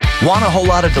Want a whole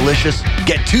lot of delicious?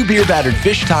 Get 2 beer-battered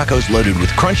fish tacos loaded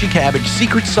with crunchy cabbage,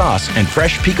 secret sauce, and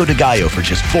fresh pico de gallo for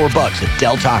just $4 at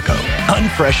Del Taco.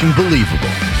 Unfresh and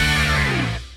believable.